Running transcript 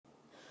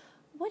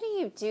What do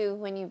you do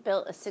when you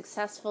built a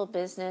successful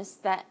business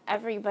that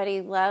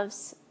everybody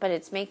loves, but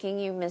it's making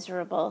you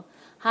miserable?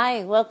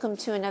 Hi, welcome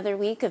to another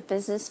week of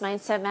Business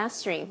Mindset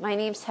Mastery. My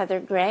name's Heather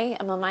Gray.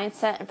 I'm a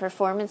mindset and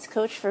performance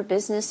coach for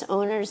business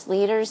owners,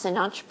 leaders, and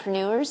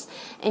entrepreneurs,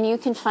 and you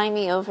can find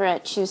me over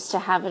at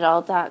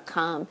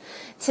choosetohaveitall.com.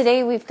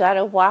 Today we've got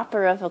a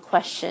whopper of a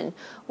question.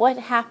 What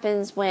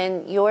happens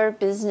when your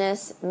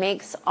business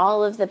makes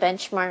all of the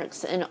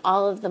benchmarks and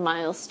all of the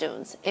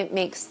milestones? It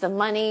makes the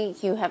money,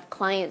 you have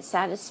client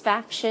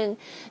satisfaction,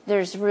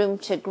 there's room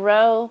to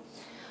grow,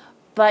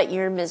 but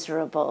you're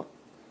miserable.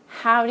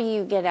 How do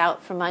you get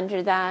out from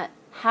under that?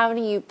 How do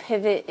you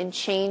pivot and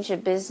change a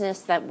business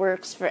that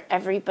works for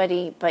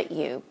everybody but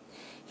you?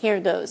 Here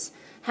goes.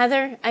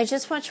 Heather, I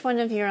just watched one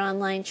of your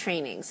online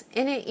trainings.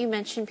 In it, you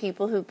mentioned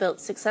people who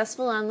built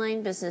successful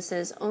online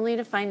businesses only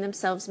to find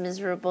themselves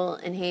miserable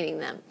and hating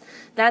them.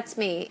 That's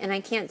me, and I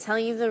can't tell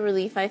you the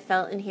relief I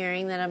felt in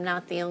hearing that I'm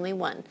not the only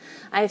one.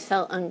 I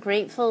felt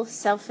ungrateful,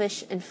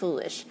 selfish, and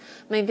foolish.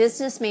 My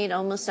business made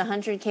almost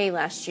 $100K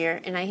last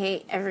year, and I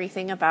hate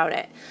everything about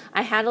it.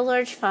 I had a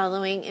large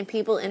following and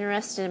people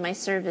interested in my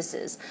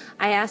services.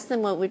 I asked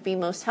them what would be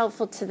most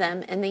helpful to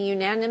them, and they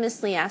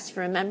unanimously asked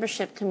for a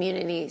membership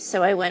community,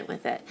 so I went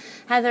with it.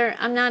 Heather,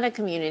 I'm not a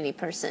community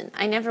person.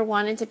 I never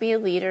wanted to be a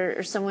leader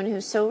or someone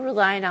who so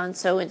relied on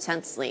so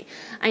intensely.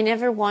 I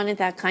never wanted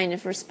that kind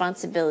of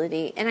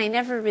responsibility, and I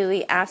never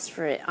really asked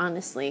for it,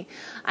 honestly.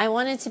 I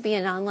wanted to be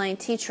an online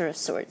teacher of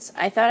sorts.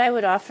 I thought I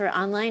would offer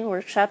online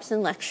workshops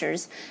and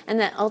lectures, and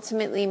that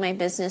ultimately my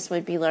business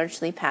would be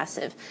largely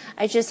passive.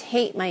 I just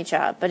hate my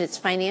job, but it's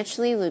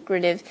financially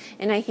lucrative,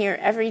 and I hear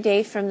every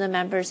day from the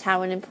members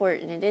how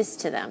important it is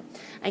to them.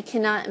 I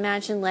cannot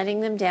imagine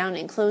letting them down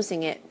and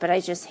closing it, but I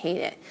just hate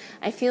it.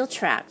 I feel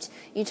trapped.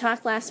 You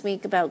talked last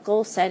week about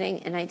goal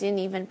setting, and I didn't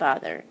even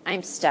bother.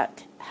 I'm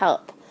stuck.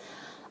 Help.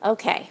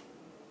 Okay.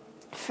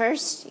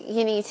 First,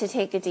 you need to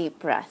take a deep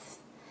breath.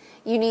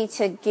 You need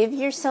to give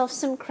yourself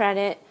some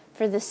credit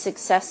for the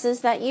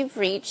successes that you've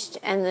reached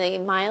and the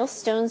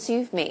milestones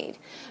you've made,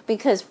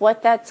 because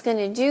what that's going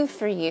to do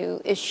for you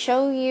is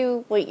show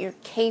you what you're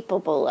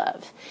capable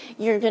of.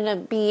 You're going to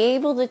be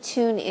able to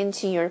tune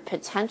into your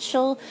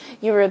potential,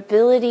 your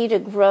ability to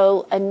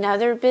grow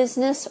another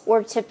business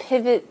or to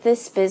pivot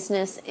this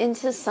business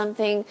into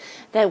something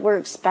that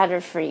works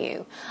better for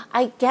you.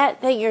 I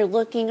get that you're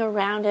looking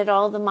around at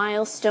all the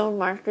milestone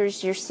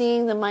markers, you're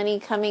seeing the money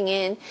coming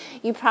in,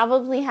 you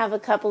probably have a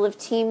couple of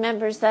team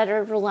members that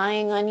are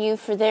relying on you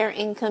for their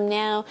income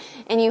now,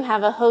 and you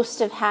have a host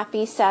of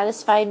happy,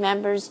 satisfied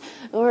members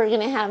who are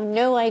going to have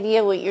no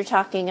idea what you're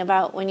talking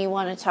about when you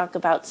want to talk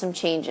about some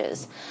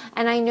changes.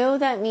 And I know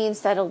that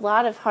means that a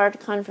lot of hard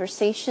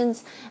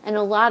conversations and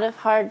a lot of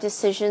hard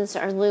decisions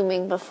are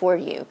looming before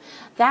you.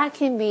 That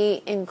can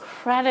be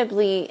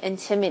incredibly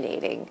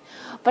intimidating.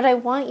 But I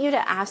want you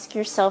to ask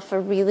yourself a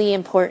really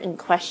important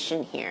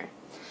question here.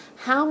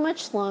 How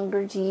much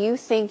longer do you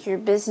think your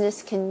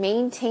business can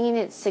maintain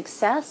its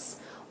success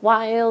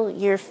while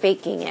you're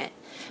faking it?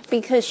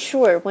 Because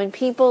sure, when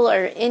people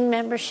are in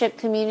membership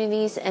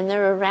communities and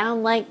they're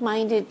around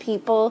like-minded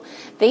people,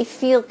 they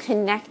feel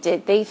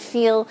connected, they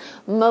feel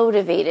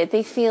motivated,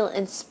 they feel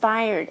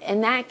inspired,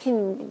 and that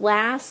can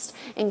last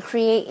and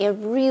create a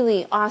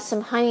really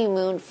awesome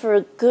honeymoon for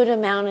a good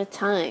amount of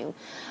time.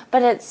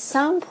 But at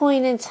some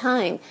point in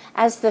time,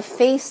 as the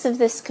face of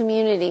this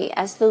community,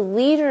 as the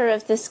leader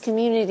of this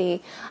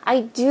community,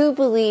 I do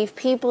believe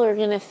people are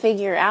going to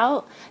figure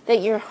out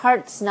that your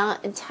heart's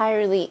not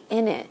entirely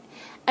in it.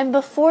 And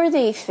before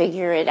they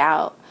figure it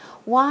out,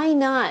 why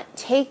not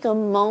take a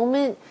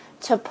moment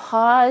to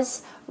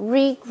pause,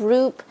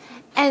 regroup,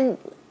 and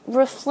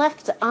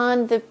reflect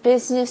on the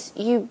business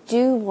you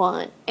do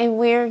want and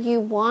where you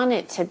want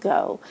it to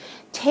go.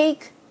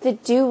 Take the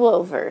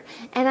do-over.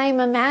 And I'm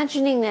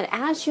imagining that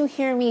as you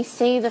hear me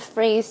say the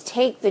phrase,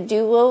 take the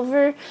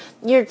do-over,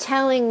 you're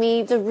telling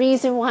me the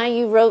reason why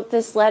you wrote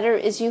this letter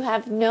is you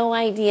have no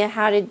idea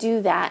how to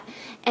do that.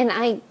 And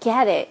I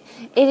get it.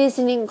 It is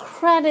an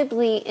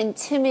incredibly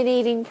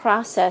intimidating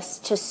process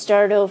to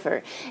start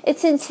over.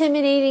 It's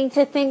intimidating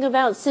to think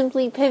about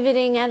simply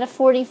pivoting at a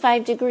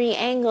 45-degree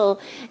angle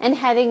and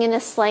heading in a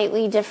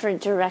slightly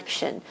different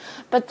direction.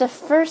 But the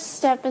first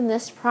step in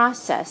this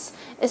process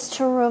is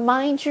to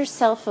remind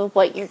yourself of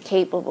what you're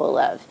capable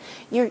of.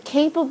 You're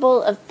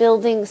capable of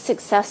building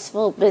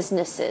successful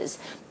businesses.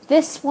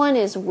 This one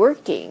is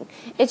working.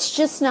 It's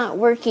just not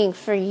working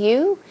for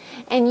you,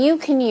 and you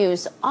can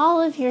use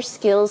all of your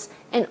skills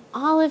and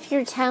all of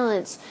your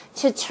talents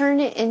to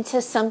turn it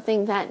into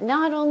something that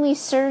not only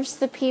serves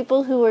the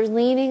people who are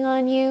leaning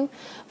on you,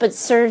 but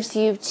serves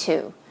you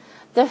too.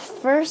 The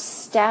first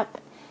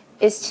step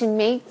is to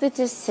make the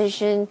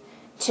decision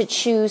to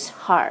choose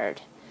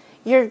hard.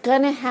 You're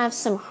going to have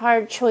some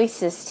hard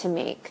choices to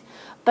make,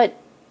 but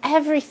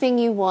everything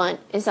you want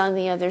is on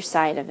the other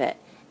side of it.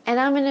 And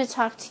I'm going to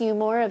talk to you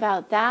more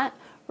about that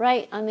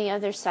right on the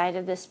other side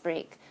of this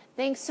break.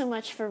 Thanks so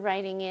much for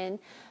writing in.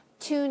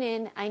 Tune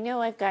in. I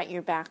know I've got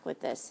your back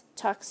with this.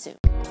 Talk soon.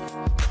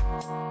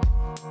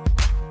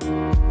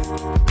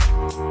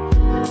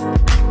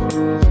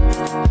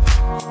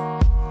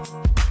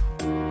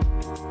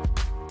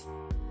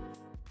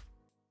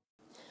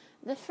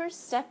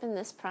 first step in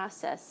this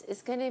process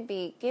is going to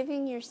be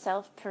giving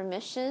yourself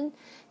permission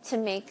to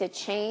make a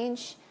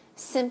change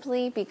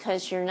simply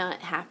because you're not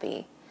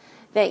happy.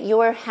 That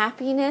your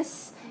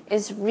happiness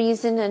is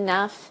reason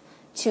enough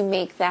to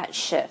make that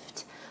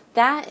shift.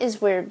 That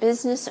is where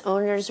business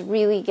owners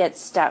really get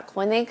stuck.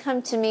 When they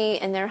come to me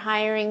and they're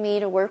hiring me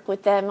to work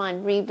with them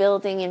on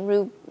rebuilding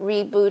and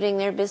rebooting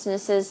their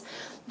businesses,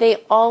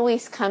 they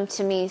always come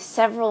to me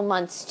several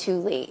months too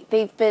late.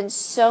 They've been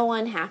so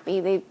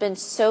unhappy. They've been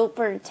so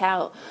burnt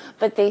out,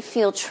 but they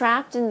feel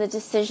trapped in the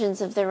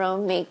decisions of their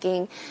own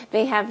making.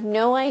 They have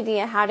no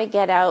idea how to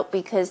get out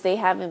because they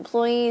have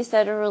employees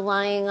that are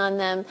relying on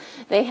them.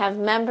 They have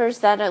members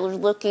that are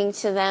looking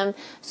to them,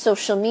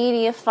 social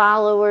media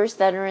followers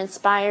that are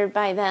inspired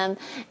by them,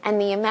 and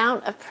the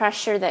amount of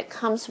pressure that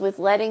comes with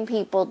letting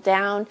people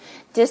down,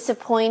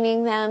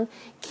 disappointing them,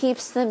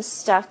 keeps them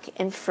stuck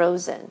and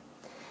frozen.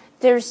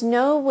 There's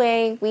no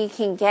way we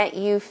can get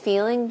you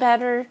feeling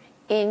better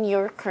in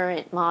your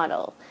current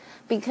model,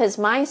 because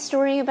my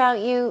story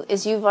about you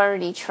is you've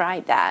already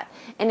tried that.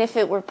 And if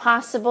it were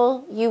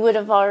possible, you would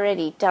have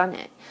already done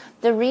it.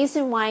 The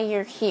reason why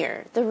you're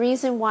here, the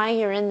reason why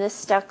you're in this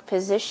stuck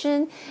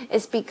position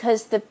is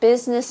because the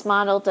business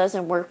model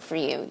doesn't work for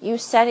you. You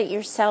said it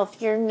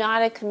yourself. You're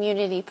not a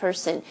community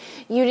person.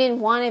 You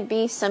didn't want to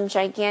be some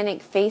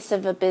gigantic face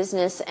of a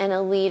business and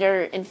a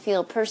leader and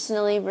feel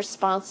personally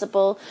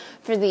responsible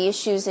for the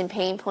issues and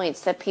pain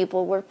points that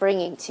people were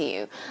bringing to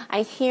you.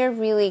 I hear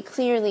really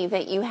clearly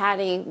that you had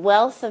a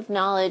wealth of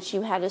knowledge.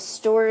 You had a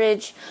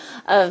storage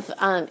of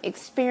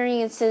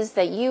experiences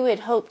that you had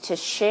hoped to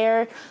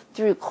share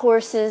through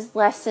courses,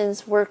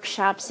 lessons,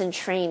 workshops, and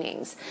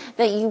trainings,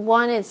 that you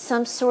wanted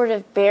some sort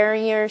of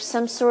barrier,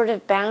 some sort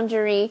of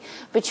boundary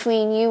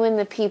between you and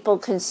the people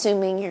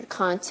consuming your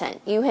content.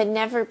 You had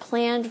never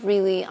planned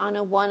really on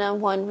a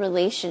one-on-one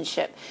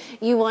relationship.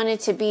 You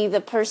wanted to be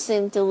the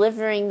person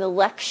delivering the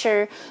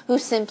lecture who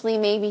simply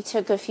maybe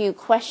took a few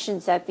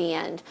questions at the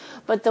end.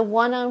 But the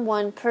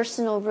one-on-one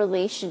personal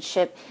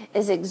relationship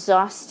is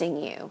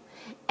exhausting you,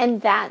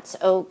 and that's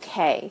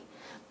okay.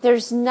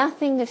 There's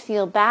nothing to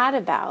feel bad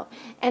about.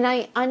 And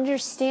I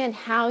understand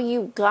how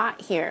you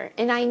got here.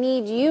 And I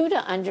need you to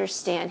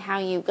understand how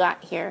you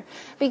got here.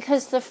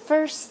 Because the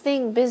first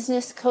thing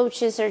business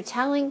coaches are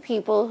telling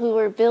people who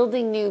are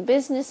building new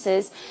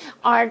businesses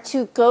are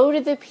to go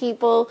to the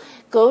people,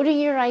 go to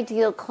your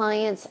ideal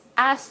clients,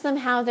 ask them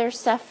how they're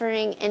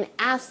suffering, and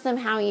ask them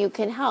how you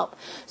can help.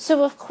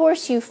 So of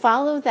course you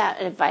follow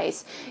that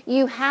advice.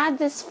 You had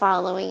this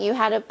following. You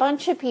had a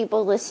bunch of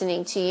people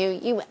listening to you.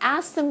 You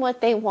asked them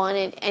what they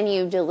wanted and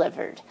you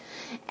delivered.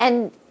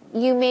 And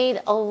you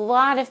made a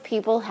lot of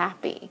people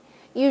happy.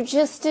 You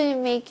just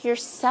didn't make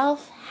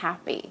yourself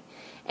happy.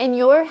 And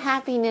your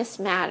happiness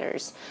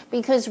matters,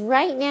 because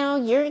right now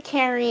you're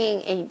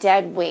carrying a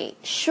dead weight.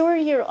 Sure,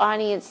 your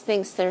audience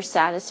thinks they're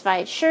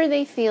satisfied. Sure,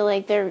 they feel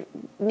like their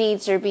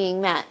needs are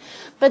being met.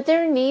 But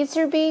their needs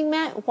are being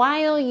met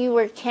while you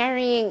are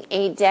carrying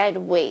a dead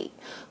weight.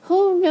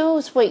 Who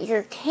knows what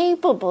you're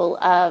capable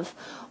of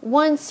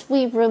once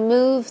we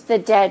remove the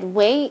dead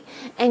weight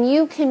and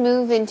you can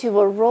move into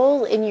a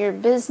role in your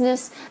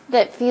business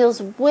that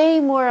feels way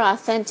more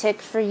authentic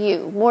for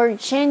you, more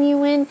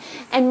genuine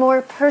and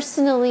more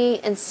personally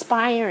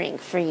inspiring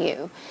for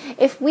you.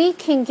 If we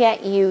can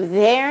get you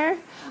there,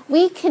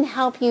 we can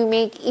help you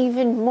make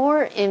even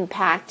more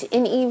impact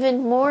and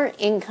even more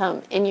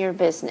income in your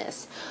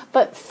business.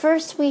 But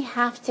first we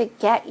have to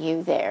get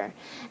you there.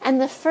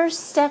 And the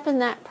first step in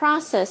that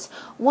process,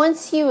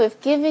 once you have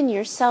given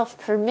yourself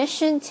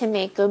permission to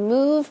make a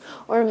move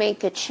or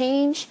make a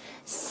change,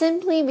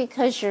 simply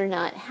because you're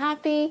not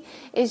happy,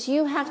 is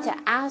you have to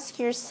ask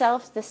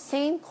yourself the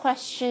same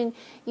question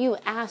you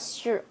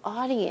asked your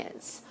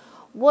audience.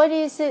 What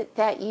is it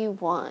that you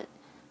want?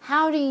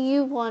 How do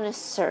you want to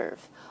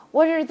serve?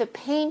 What are the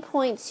pain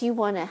points you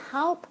want to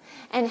help?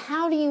 And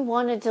how do you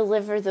want to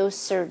deliver those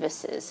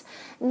services?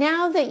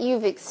 Now that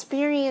you've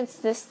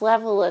experienced this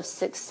level of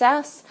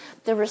success,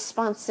 the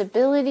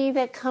responsibility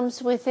that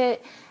comes with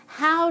it,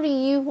 how do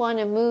you want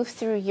to move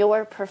through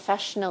your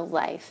professional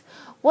life?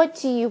 What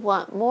do you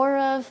want more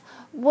of?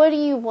 What do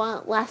you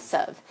want less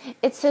of?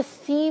 It's a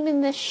theme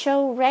in the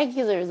show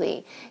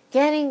regularly,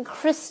 getting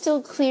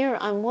crystal clear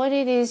on what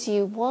it is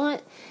you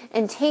want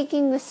and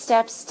taking the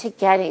steps to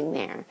getting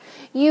there.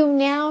 You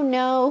now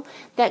know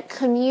that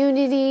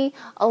community,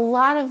 a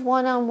lot of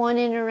one-on-one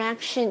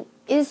interaction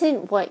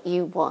isn't what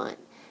you want.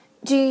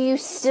 Do you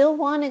still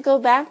want to go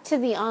back to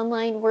the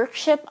online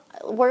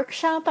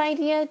workshop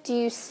idea? Do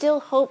you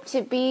still hope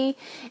to be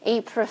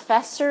a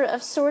professor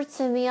of sorts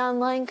in the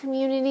online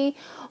community?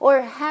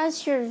 Or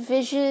has your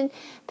vision,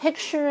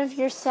 picture of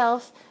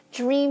yourself,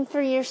 dream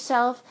for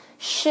yourself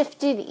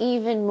shifted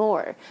even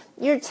more?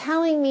 You're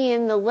telling me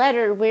in the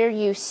letter where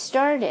you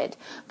started,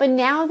 but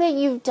now that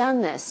you've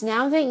done this,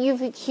 now that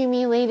you've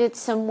accumulated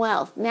some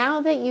wealth,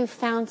 now that you've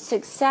found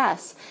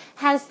success,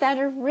 has that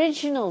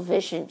original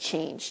vision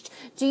changed?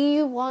 Do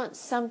you want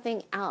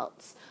something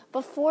else?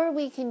 Before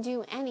we can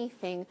do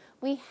anything,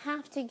 we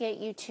have to get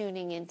you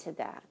tuning into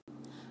that.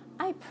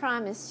 I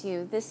promise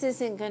you, this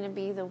isn't going to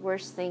be the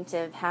worst thing to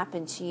have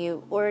happened to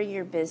you or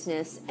your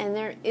business, and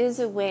there is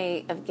a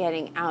way of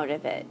getting out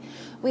of it.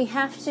 We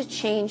have to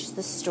change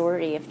the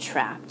story of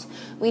trapped.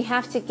 We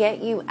have to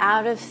get you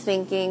out of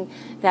thinking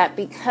that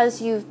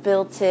because you've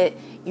built it,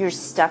 you're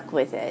stuck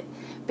with it.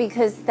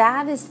 Because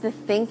that is the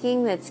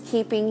thinking that's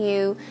keeping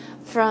you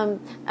from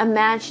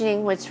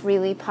imagining what's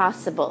really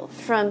possible,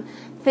 from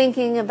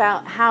thinking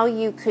about how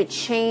you could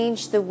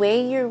change the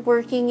way you're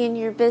working in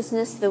your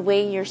business, the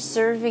way you're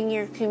serving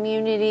your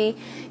community.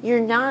 You're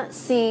not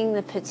seeing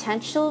the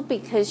potential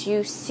because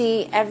you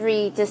see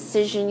every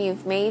decision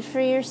you've made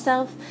for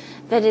yourself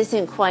that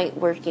isn't quite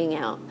working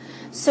out.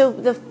 So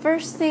the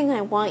first thing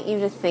I want you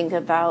to think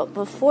about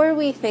before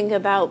we think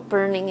about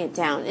burning it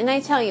down, and I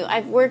tell you,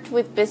 I've worked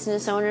with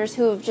business owners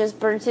who have just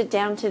burnt it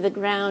down to the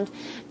ground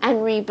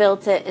and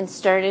rebuilt it and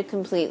started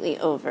completely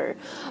over.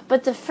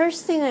 But the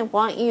first thing I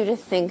want you to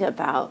think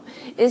about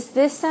is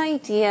this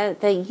idea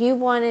that you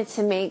wanted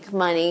to make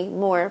money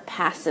more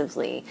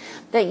passively,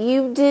 that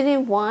you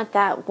didn't want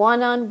that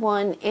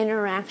one-on-one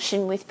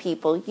interaction with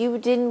people, you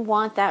didn't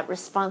want that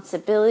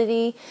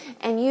responsibility,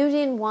 and you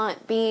didn't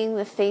want being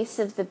the face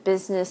of the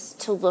business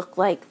to look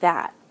like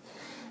that.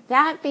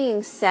 That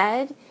being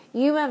said,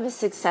 you have a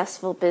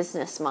successful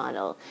business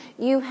model.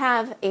 You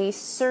have a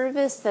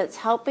service that's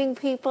helping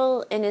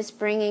people and is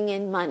bringing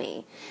in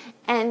money.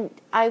 And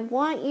I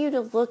want you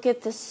to look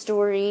at the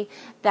story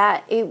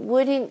that it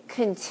wouldn't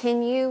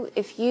continue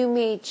if you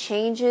made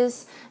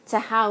changes to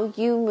how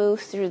you move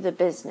through the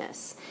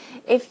business.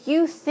 If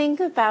you think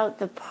about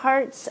the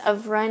parts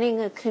of running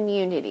a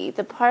community,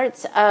 the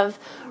parts of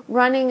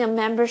running a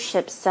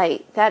membership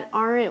site that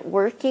aren't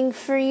working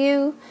for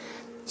you,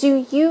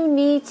 do you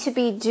need to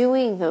be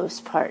doing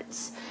those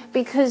parts?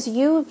 Because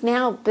you've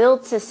now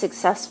built a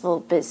successful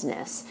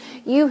business.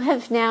 You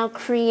have now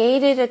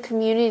created a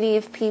community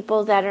of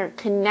people that are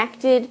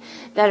connected,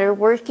 that are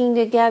working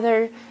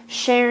together,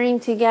 sharing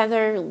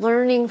together,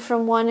 learning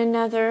from one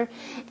another.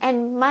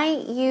 And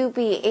might you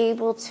be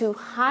able to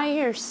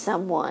hire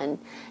someone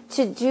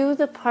to do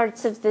the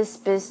parts of this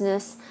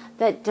business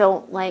that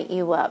don't light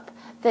you up,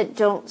 that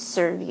don't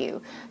serve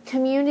you?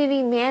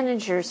 Community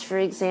managers, for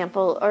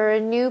example, are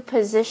a new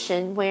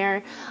position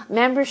where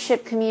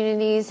membership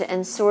communities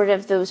and sort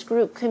of those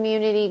group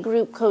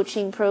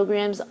coaching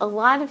programs, a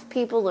lot of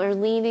people are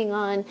leaning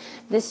on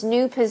this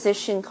new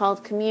position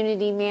called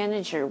community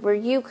manager, where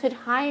you could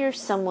hire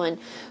someone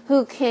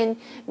who can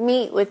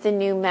meet with the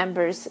new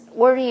members,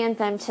 orient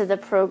them to the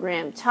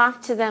program,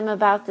 talk to them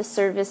about the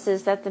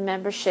services that the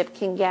membership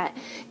can get,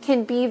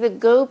 can be the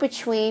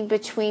go-between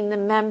between the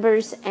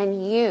members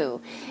and you.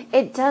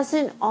 It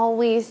doesn't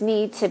always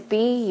need to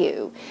be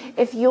you.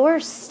 If your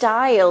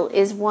style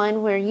is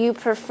one where you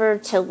prefer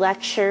to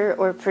lecture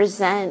or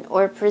present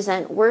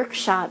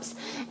workshops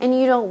and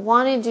you don't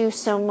want to do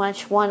so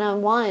much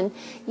one-on-one,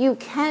 you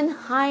can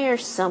hire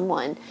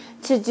someone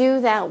to do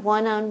that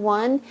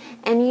one-on-one,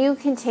 and you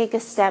can take a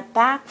step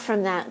back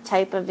from that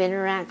type of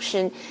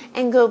interaction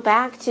and go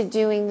back to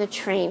doing the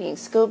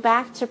trainings, go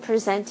back to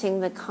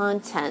presenting the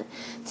content,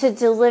 to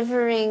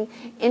delivering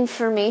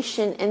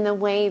information in the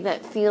way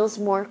that feels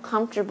more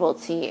comfortable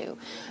to you.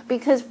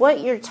 Because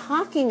what you're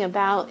talking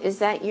about is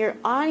that your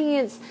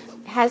audience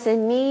has a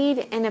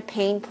need and a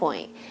pain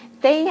point.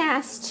 They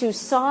ask to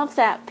solve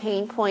that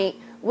pain point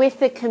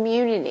with the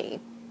community.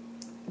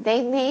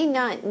 They may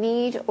not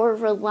need or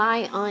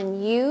rely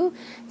on you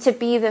to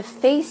be the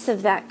face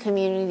of that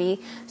community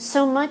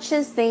so much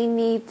as they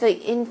need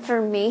the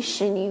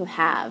information you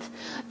have,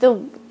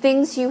 the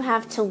things you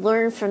have to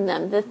learn from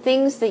them, the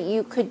things that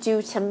you could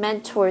do to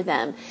mentor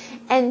them.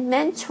 And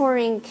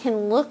mentoring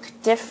can look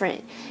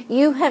different.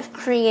 You have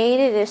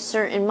created a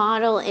certain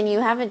model and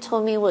you haven't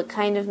told me what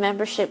kind of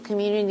membership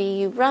community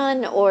you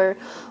run or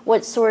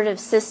what sort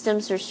of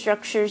systems or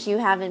structures you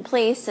have in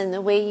place and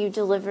the way you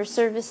deliver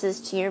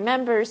services to your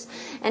members.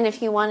 And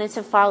if you wanted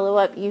to follow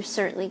up, you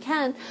certainly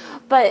can.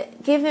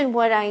 But given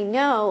what I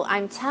know,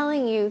 I'm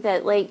telling you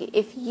that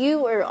if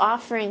you are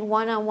offering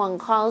one-on-one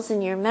calls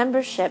in your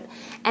membership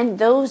and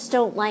those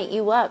don't light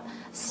you up,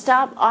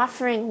 stop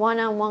offering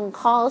one-on-one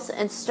calls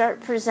and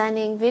start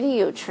presenting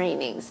video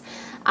trainings.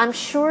 I'm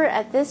sure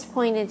at this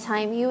point in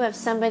time you have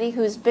somebody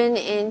who's been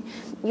in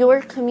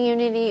your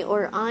community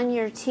or on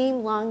your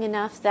team long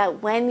enough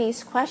that when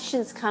these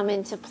questions come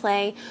into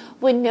play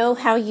would know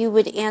how you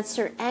would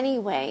answer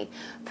anyway.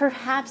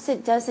 Perhaps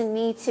it doesn't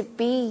need to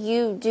be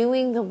you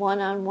doing the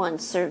one-on-one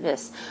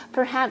service.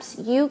 Perhaps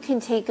you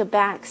can take a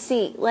back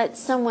seat, let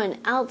someone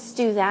else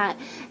do that,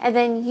 and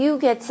then you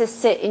get to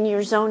sit in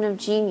your zone of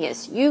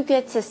genius. You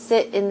get to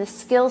sit in the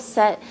skill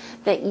set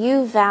that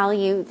you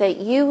value, that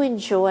you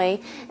enjoy,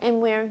 and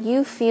where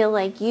you feel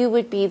like you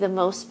would be the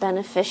most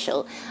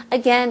beneficial.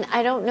 Again,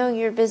 I don't know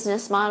your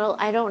business model.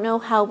 I don't know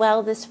how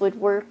well this would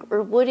work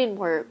or wouldn't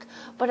work,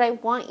 but I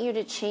want you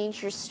to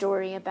change your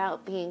story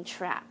about being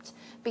trapped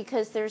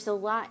because there's a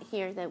lot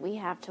here that we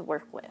have to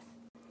work with.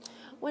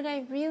 What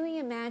I really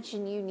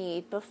imagine you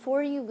need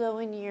before you go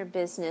into your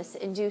business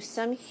and do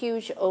some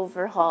huge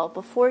overhaul,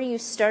 before you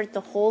start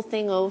the whole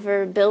thing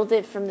over, build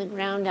it from the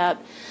ground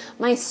up,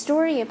 my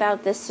story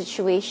about this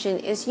situation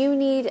is you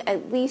need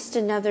at least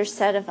another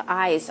set of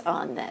eyes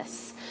on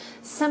this.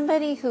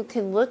 Somebody who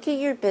can look at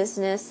your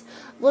business,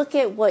 look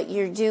at what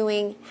you're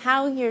doing,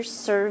 how you're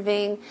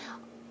serving,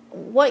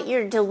 what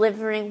you're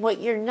delivering,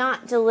 what you're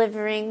not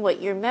delivering,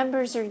 what your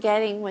members are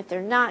getting, what they're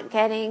not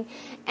getting,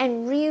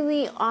 and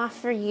really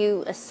offer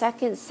you a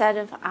second set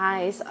of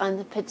eyes on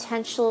the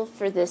potential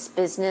for this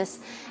business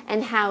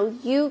and how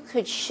you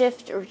could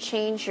shift or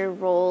change your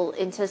role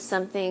into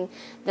something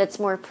that's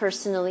more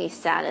personally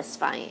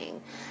satisfying.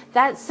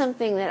 That's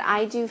something that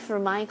I do for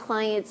my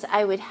clients.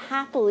 I would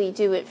happily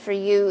do it for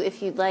you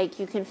if you'd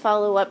like. You can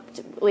follow up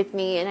with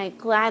me and I'd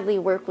gladly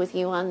work with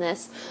you on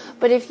this.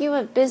 But if you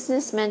have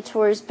business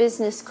mentors,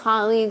 business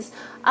colleagues,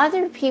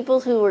 other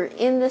people who are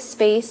in the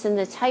space and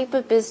the type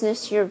of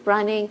business you're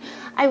running,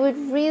 I would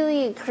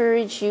really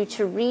encourage you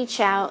to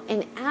reach out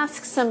and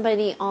ask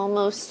somebody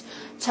almost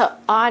to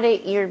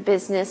audit your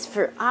business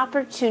for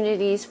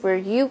opportunities where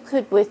you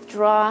could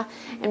withdraw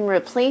and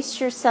replace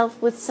yourself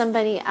with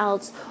somebody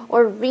else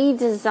or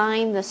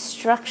redesign the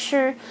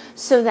structure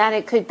so that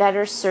it could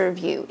better serve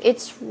you.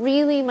 It's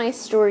really my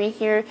story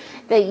here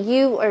that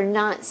you are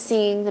not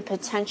seeing the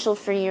potential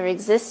for your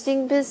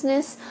existing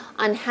business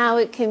on how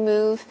it can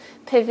move,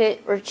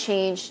 pivot, or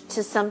change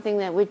to something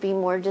that would be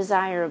more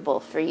desirable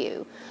for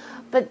you.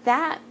 But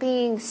that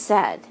being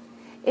said,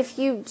 if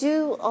you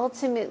do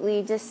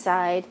ultimately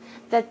decide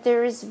that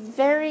there is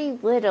very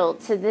little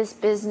to this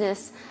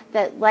business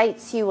that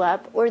lights you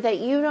up, or that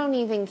you don't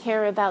even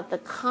care about the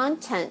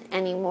content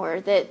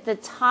anymore, that the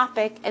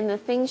topic and the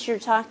things you're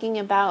talking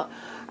about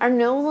are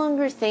no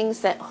longer things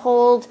that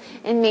hold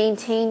and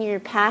maintain your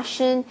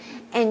passion,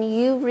 and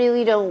you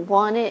really don't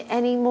want it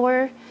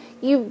anymore,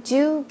 you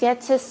do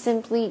get to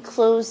simply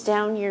close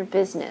down your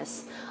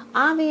business.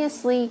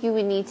 Obviously, you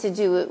would need to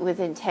do it with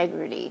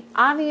integrity.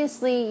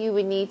 Obviously, you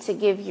would need to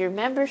give your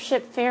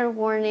membership fair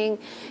warning.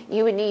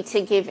 You would need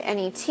to give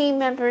any team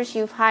members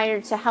you've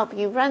hired to help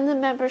you run the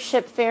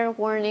membership fair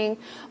warning.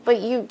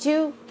 But you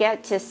do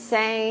get to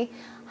say,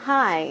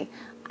 hi,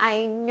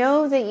 I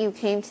know that you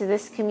came to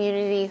this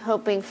community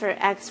hoping for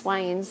X, Y,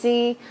 and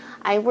Z.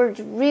 I worked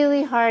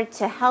really hard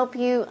to help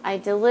you. I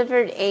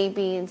delivered A,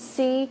 B, and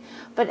C.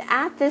 But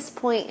at this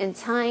point in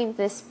time,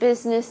 this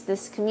business,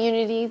 this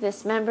community,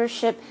 this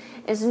membership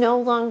is no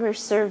longer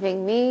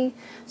serving me.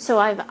 So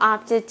I've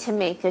opted to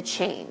make a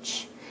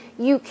change.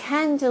 You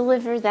can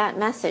deliver that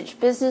message.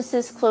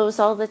 Businesses close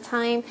all the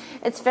time.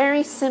 It's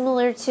very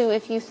similar to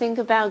if you think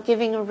about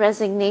giving a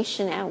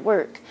resignation at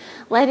work,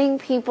 letting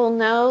people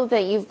know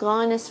that you've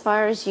gone as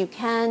far as you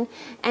can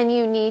and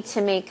you need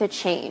to make a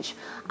change.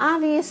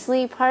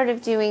 Obviously, part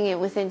of doing it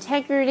with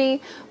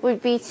integrity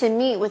would be to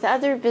meet with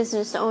other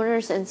business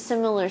owners in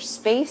similar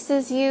space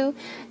as you,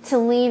 to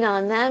lean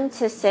on them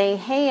to say,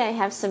 hey, I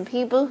have some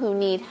people who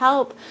need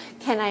help.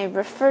 Can I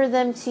refer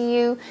them to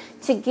you?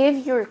 To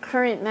give your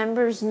current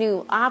members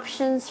new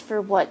options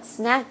for what's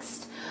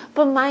next.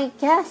 But my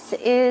guess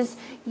is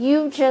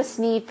you just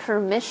need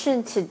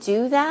permission to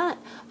do that,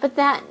 but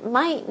that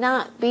might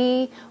not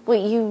be what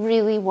you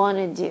really want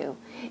to do.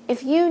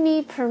 If you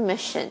need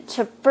permission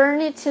to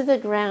burn it to the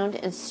ground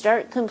and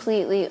start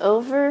completely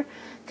over,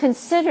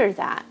 consider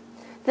that.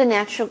 The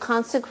natural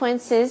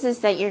consequence is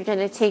that you're going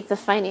to take the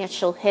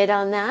financial hit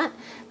on that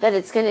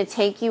it's going to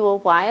take you a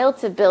while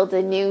to build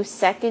a new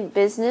second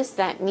business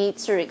that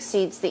meets or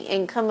exceeds the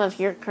income of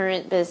your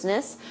current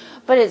business,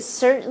 but it's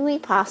certainly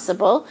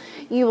possible.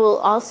 You will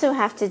also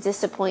have to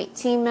disappoint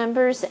team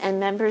members and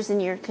members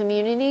in your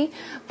community,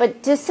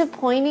 but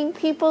disappointing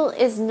people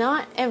is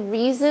not a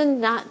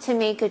reason not to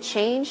make a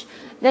change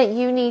that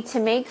you need to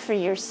make for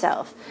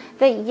yourself.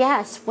 That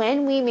yes,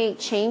 when we make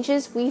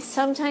changes, we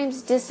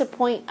sometimes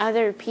disappoint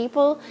other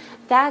people.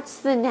 That's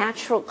the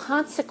natural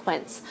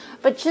consequence.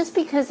 But just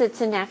because it's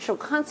a natural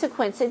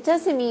consequence, it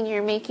doesn't mean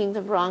you're making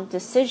the wrong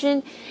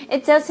decision.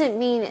 It doesn't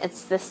mean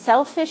it's the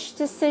selfish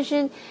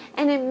decision,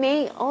 and it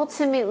may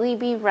ultimately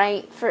be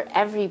right for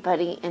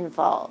everybody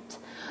involved.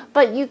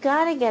 But you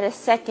got to get a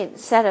second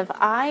set of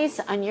eyes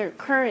on your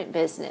current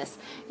business.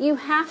 You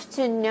have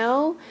to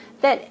know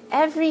that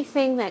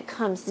everything that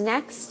comes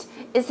next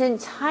is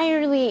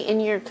entirely in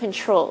your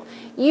control.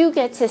 You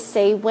get to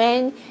say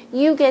when,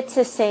 you get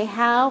to say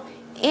how,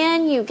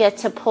 and you get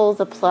to pull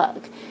the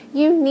plug.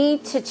 You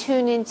need to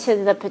tune into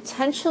the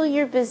potential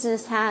your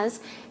business has,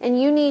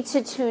 and you need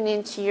to tune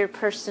into your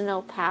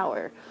personal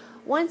power.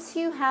 Once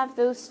you have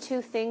those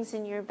two things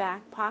in your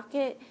back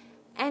pocket,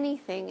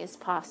 anything is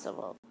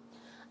possible.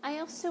 I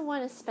also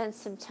want to spend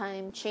some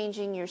time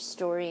changing your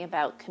story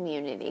about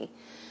community.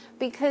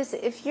 Because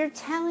if you're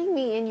telling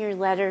me in your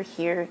letter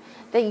here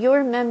that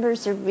your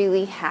members are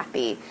really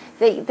happy,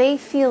 that they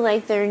feel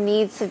like their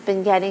needs have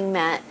been getting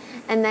met,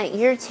 and that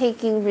you're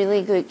taking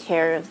really good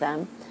care of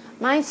them,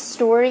 my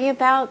story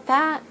about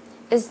that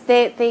is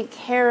that they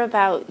care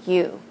about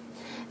you.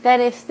 that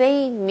if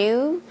they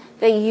knew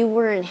that you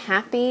weren't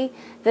happy,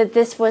 that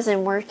this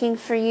wasn't working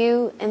for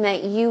you, and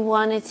that you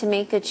wanted to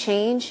make a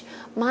change,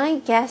 my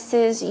guess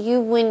is you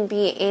wouldn't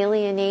be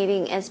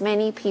alienating as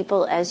many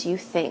people as you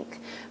think.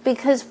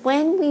 Because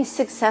when we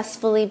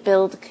successfully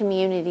build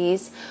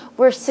communities,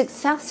 we're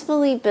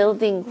successfully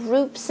building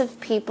groups of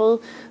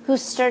people who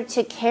start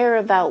to care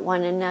about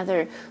one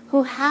another,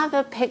 who have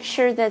a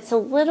picture that's a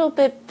little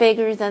bit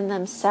bigger than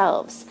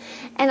themselves.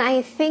 And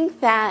I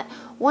think that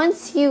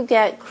once you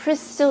get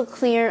crystal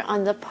clear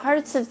on the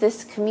parts of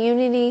this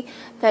community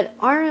that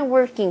aren't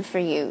working for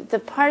you, the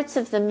parts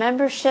of the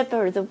membership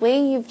or the way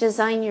you've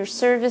designed your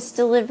service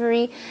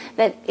delivery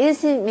that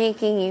isn't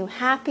making you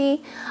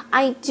happy,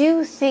 I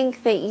do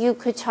think that you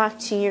could talk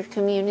to your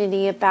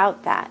community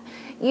about that.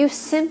 You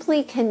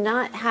simply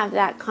cannot have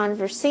that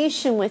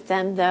conversation with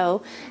them,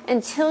 though,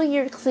 until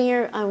you're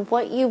clear on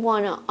what you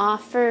want to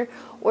offer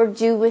or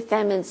do with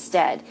them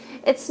instead.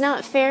 It's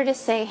not fair to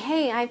say,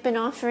 hey, I've been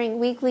offering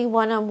weekly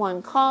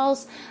one-on-one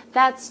calls.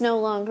 That's no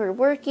longer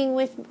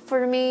working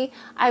for me.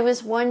 I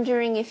was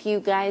wondering if you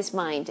guys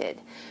minded.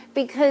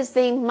 Because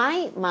they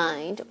might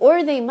mind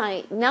or they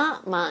might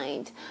not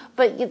mind,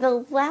 but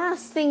the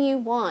last thing you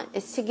want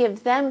is to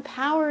give them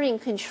power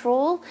and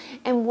control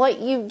in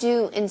what you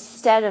do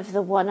instead of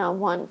the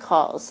one-on-one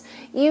calls.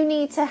 You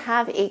need to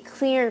have a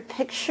clear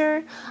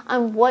picture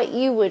on what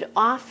you would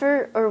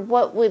offer or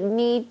what would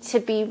need to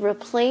be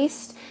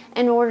replaced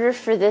in order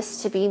for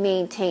this to be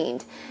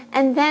maintained.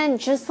 And then,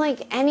 just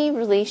like any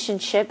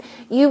relationship,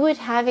 you would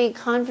have a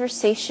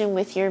conversation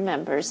with your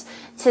members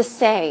to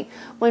say,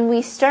 when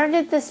we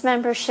started this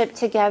membership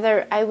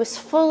together, I was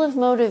full of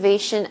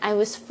motivation, I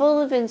was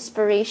full of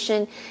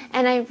inspiration,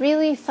 and I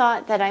really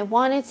thought that I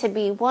wanted to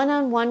be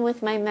one-on-one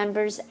with my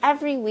members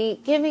every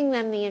week, giving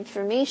them the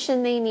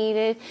information they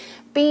needed,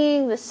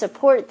 being the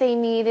support they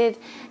needed,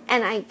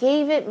 and I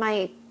gave it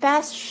my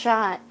best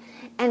shot,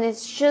 and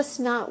it's just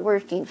not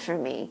working for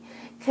me.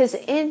 Because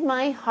in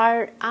my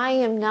heart, I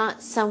am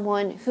not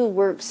someone who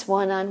works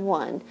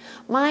one-on-one.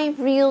 My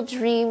real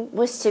dream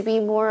was to be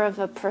more of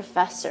a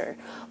professor,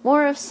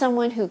 more of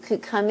someone who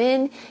could come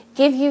in,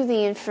 give you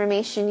the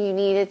information you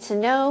needed to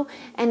know,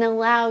 and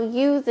allow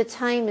you the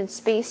time and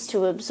space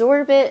to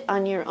absorb it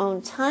on your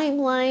own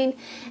timeline,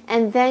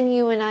 and then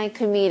you and I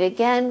could meet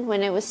again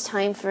when it was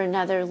time for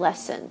another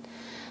lesson.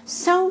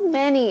 So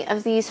many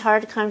of these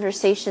hard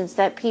conversations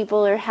that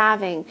people are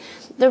having,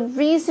 the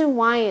reason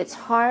why it's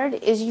hard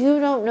is you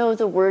don't know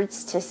the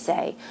words to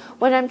say.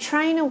 What I'm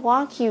trying to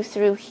walk you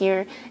through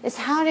here is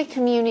how to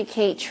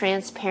communicate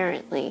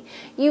transparently.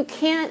 You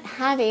can't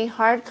have a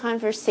hard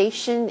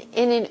conversation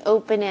in an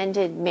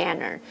open-ended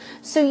manner.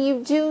 So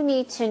you do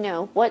need to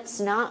know what's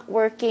not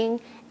working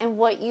and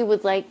what you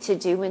would like to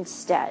do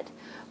instead.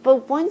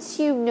 But once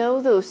you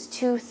know those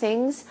two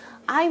things,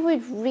 I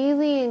would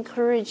really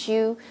encourage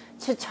you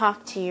to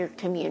talk to your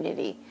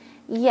community.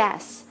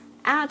 Yes,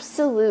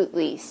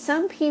 absolutely.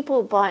 Some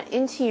people bought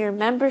into your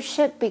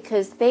membership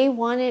because they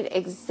wanted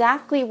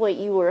exactly what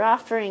you were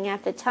offering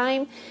at the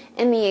time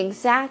in the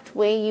exact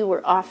way you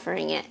were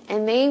offering it.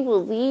 And they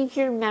will leave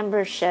your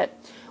membership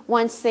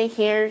once they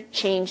hear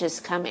change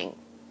is coming.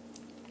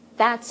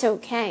 That's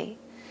okay.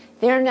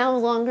 They're no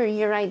longer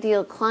your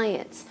ideal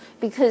clients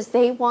because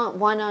they want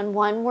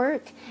one-on-one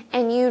work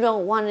and you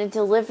don't want to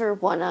deliver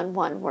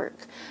one-on-one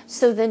work.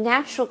 So the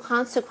natural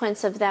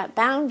consequence of that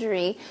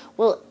boundary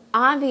will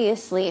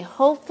obviously,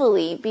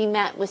 hopefully, be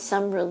met with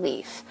some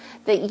relief.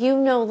 That you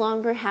no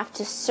longer have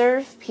to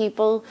serve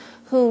people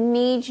who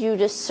need you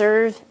to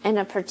serve in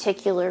a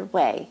particular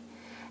way.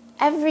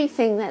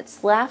 Everything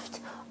that's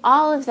left,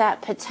 all of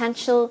that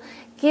potential,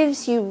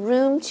 gives you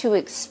room to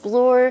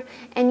explore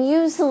and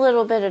use a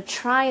little bit of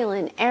trial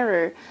and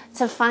error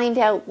to find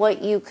out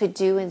what you could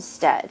do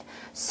instead.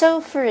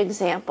 So, for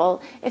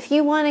example, if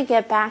you want to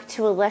get back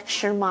to a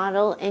lecture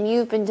model and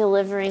you've been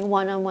delivering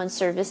one-on-one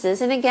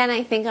services, and again,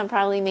 I think I'm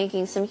probably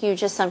making some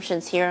huge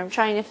assumptions here. I'm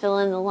trying to fill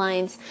in the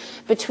lines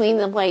between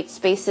the white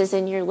spaces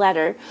in your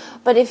letter.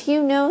 But if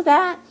you know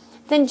that,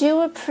 then do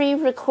a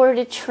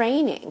pre-recorded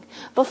training.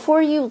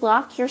 Before you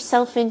lock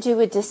yourself into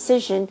a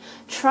decision,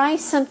 try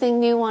something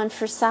new on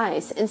for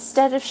size.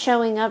 Instead of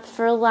showing up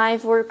for a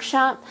live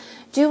workshop,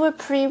 do a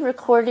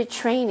pre-recorded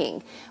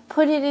training.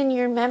 Put it in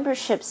your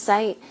membership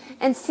site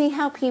and see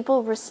how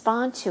people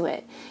respond to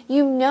it.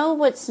 You know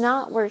what's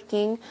not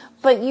working,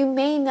 but you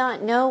may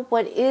not know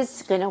what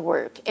is going to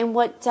work and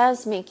what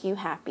does make you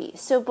happy.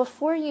 So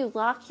before you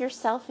lock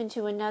yourself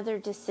into another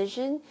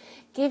decision,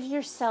 give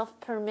yourself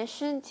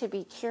permission to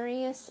be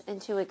curious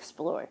and to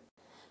explore.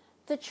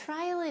 The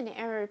trial and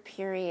error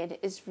period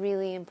is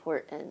really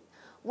important.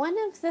 One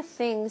of the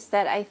things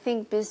that I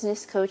think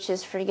business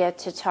coaches forget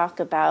to talk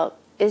about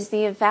is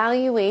the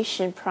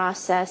evaluation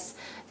process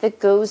that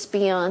goes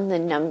beyond the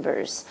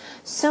numbers.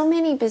 So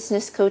many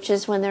business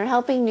coaches, when they're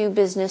helping new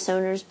business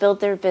owners build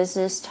their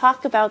business,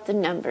 talk about the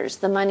numbers,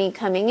 the money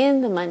coming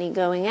in, the money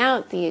going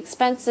out, the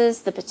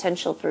expenses, the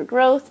potential for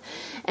growth,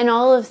 and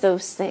all of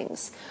those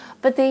things.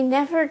 But they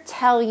never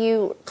tell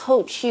you,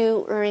 coach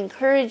you, or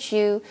encourage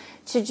you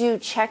to do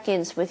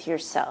check-ins with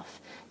yourself,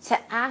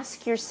 to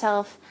ask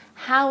yourself,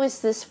 how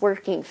is this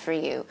working for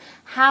you?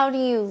 How do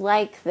you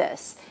like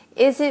this?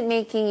 Is it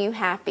making you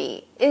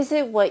happy? Is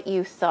it what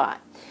you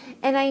thought?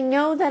 And I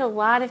know that a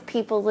lot of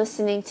people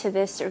listening to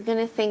this are going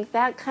to think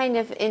that kind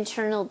of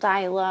internal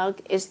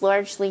dialogue is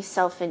largely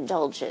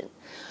self-indulgent.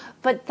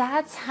 But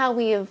that's how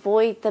we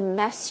avoid the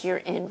mess you're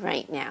in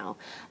right now.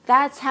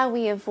 That's how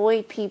we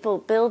avoid people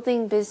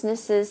building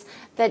businesses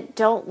that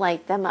don't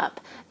light them up,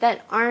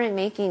 that aren't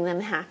making them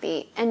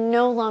happy, and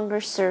no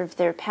longer serve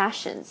their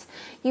passions.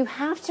 You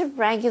have to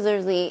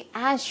regularly,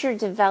 as you're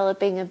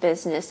developing a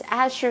business,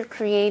 as you're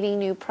creating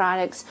new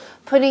products,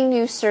 putting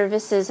new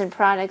services and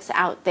products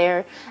out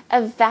there,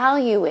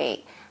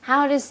 evaluate,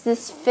 how does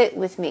this fit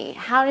with me?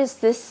 How does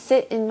this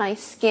sit in my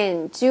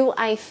skin? Do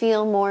I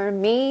feel more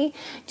me?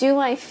 Do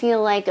I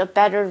feel like a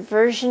better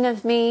version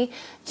of me?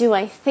 Do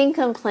I think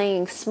I'm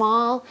playing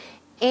small?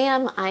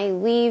 Am I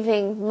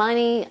leaving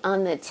money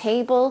on the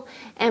table?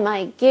 Am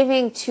I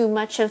giving too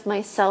much of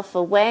myself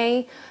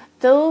away?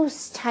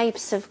 Those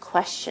types of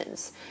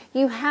questions.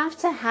 You have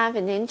to have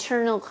an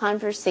internal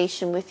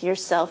conversation with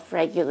yourself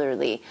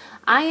regularly.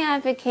 I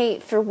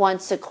advocate for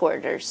once a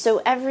quarter,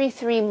 so every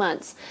 3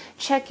 months,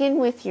 check in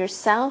with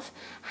yourself.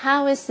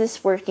 How is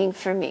this working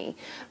for me?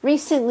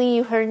 Recently,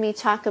 you heard me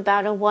talk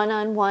about a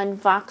one-on-one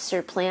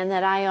Voxer plan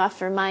that I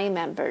offer my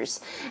members.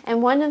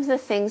 And one of the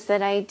things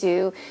that I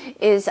do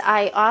is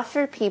I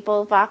offer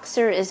people,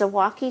 Voxer is a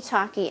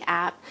walkie-talkie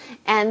app,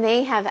 and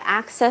they have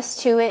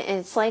access to it, and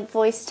it's like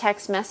voice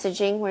text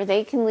messaging where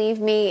they can leave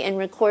me and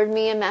record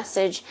me a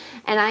message,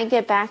 and I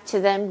get back to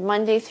them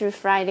Monday through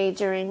Friday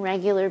during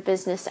regular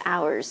business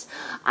hours.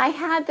 I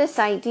had this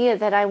idea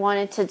that I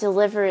wanted to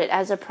deliver it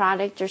as a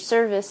product or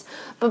service,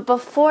 but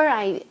before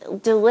I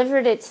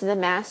delivered it to the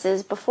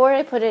masses, before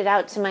I put it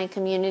out to my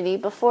community,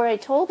 before I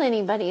told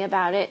anybody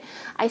about it,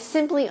 I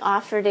simply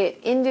offered it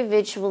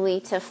individually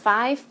to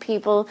 5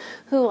 people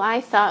who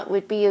I thought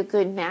would be a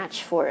good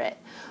match for it.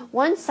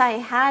 Once I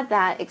had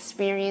that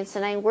experience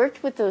and I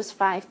worked with those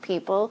 5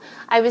 people,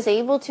 I was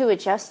able to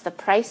adjust the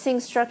pricing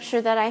structure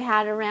that I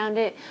had around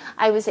it.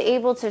 I was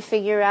able to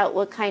figure out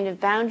what kind of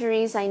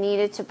boundaries I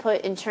needed to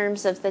put in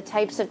terms of the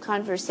types of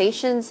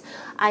conversations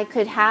I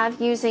could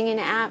have using an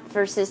app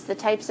versus the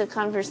types of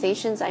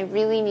conversations I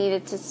really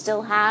needed to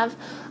still have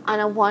on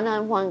a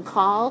one-on-one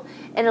call.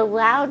 It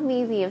allowed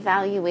me the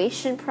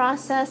evaluation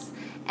process.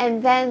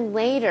 And then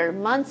later,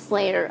 months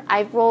later,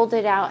 I rolled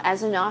it out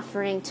as an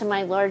offering to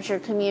my larger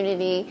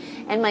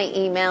community and my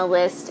email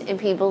list and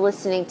people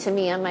listening to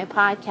me on my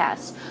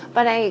podcast.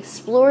 But I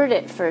explored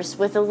it first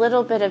with a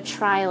little bit of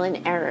trial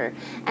and error.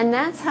 And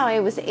that's how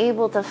I was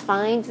able to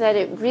find that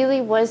it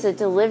really was a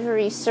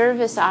delivery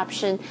service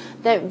option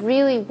that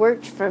really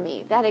worked for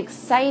me, that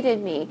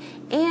excited me,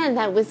 and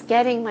that was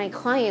getting my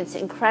clients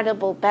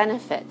incredible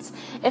benefits.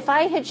 If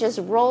I had just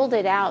rolled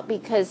it out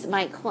because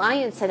my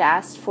clients had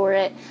asked for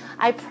it,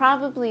 I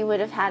probably would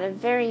have had a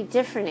very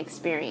different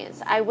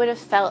experience. I would have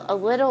felt a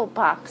little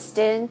boxed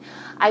in.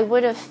 I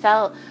would have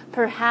felt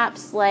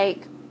perhaps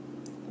like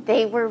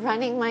they were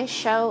running my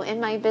show and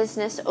my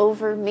business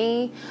over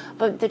me.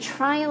 But the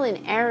trial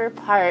and error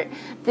part,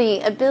 the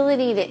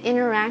ability to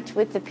interact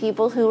with the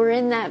people who were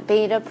in that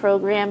beta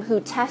program, who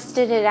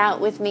tested it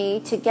out with me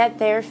to get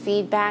their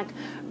feedback,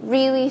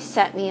 really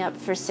set me up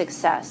for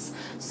success.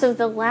 So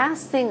the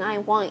last thing I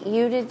want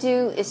you to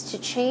do is to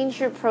change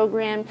your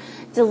program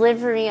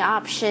delivery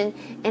option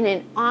in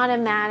an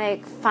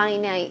automatic,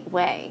 finite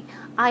way.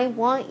 I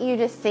want you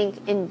to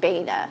think in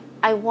beta.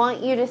 I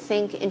want you to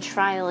think in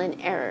trial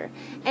and error.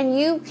 And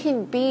you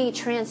can be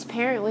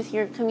transparent with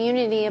your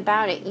community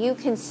about it. You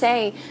can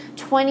say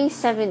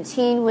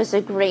 2017 was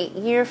a great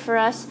year for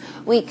us.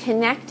 We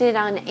connected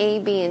on A,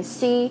 B, and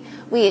C.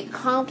 We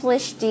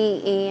accomplished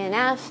D, E, and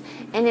F.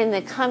 And in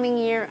the coming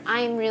year,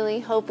 I'm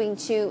really hoping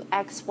to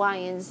X, Y,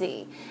 and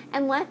Z.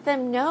 And let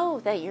them know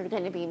that you're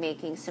going to be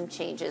making some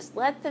changes.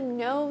 Let them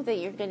know that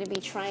you're going to be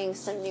trying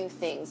some new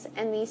things.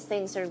 And these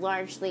things are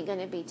largely going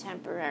to be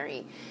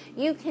temporary.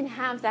 You can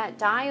have that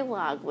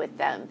dialogue with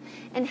them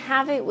and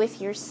have it with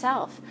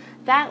yourself.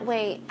 That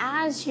way,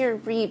 as you're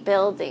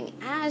rebuilding,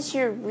 as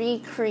you're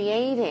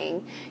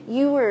recreating,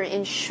 you are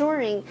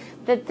ensuring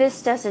that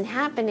this doesn't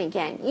happen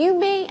again. You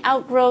may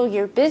outgrow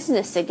your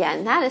business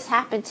again. That has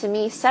happened to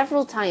me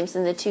several times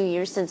in the 2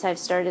 years since I've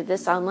started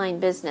this online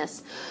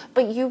business.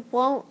 But you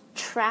won't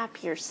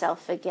trap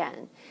yourself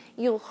again.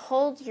 You'll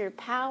hold your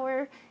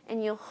power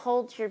and you'll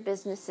hold your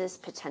business's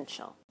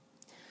potential.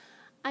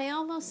 I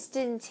almost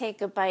didn't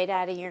take a bite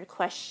out of your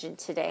question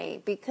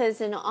today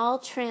because in all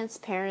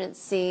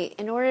transparency,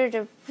 in order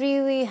to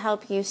really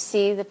help you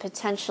see the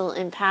potential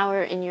and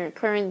power in your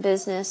current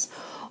business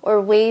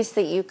or ways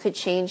that you could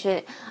change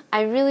it,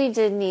 I really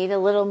did need a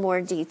little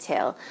more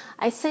detail.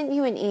 I sent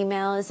you an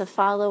email as a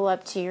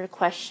follow-up to your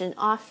question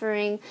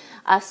offering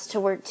us to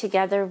work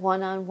together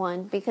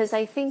one-on-one because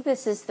I think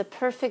this is the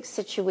perfect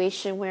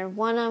situation where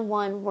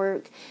one-on-one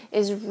work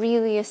is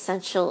really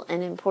essential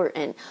and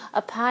important.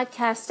 A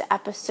podcast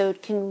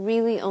episode can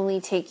really only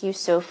take you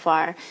so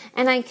far,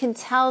 and I can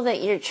tell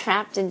that you're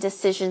trapped in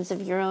decisions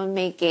of your own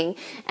making,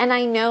 and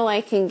I know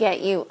I can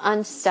get you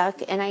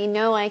unstuck, and I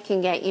know I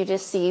can get you to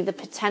see the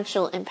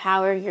potential and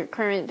power your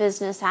current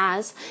business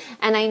has,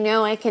 and I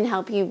know I can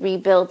help you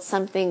rebuild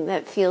something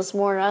that feels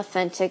more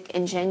authentic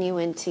and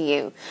genuine to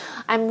you.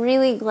 I'm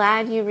really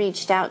glad you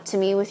reached out to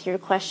me with your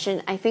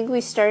question. I think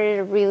we started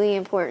a really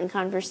important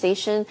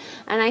conversation,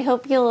 and I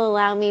hope you'll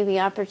allow me the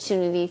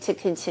opportunity to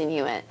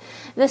continue it.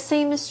 The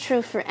same is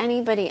true for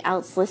anybody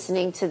else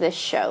listening to this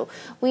show.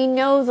 We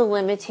know the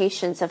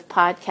limitations of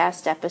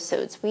podcast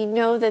episodes. We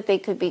know that they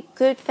could be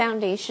good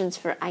foundations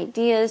for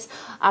ideas,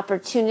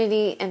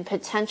 opportunity, and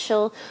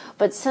potential,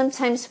 but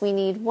sometimes we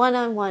need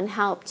one-on-one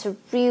help to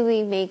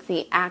really make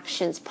the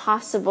actions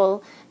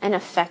possible and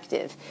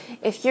effective.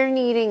 If you're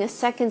needing a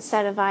second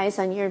set of eyes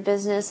on your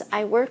business,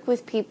 I work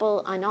with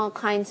people on all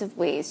kinds of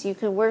ways. You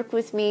can work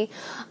with me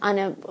on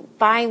a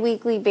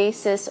bi-weekly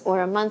basis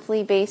or a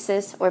monthly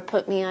basis or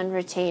put me on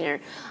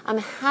retainer. I'm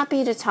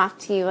happy to talk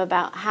to you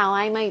about how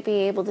I might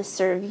be able to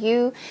serve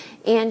you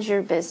and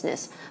your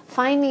business.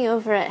 Find me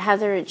over at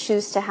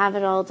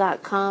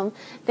heather@choosetohaveitall.com.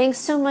 Thanks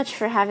so much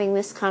for having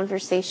this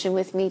conversation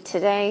with me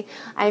today.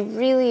 I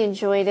really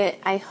enjoyed it.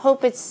 I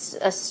hope it's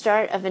a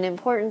start of an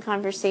important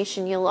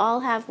conversation you'll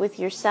all have with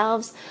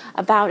yourselves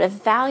about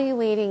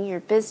evaluating your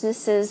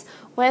businesses,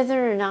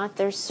 whether or not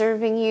they're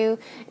serving you,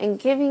 and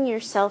giving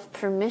yourself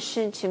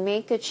permission to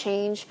make a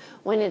change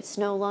when it's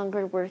no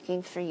longer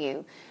working for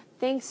you.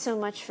 Thanks so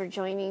much for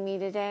joining me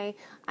today.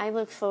 I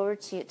look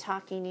forward to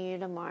talking to you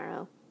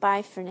tomorrow.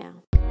 Bye for now.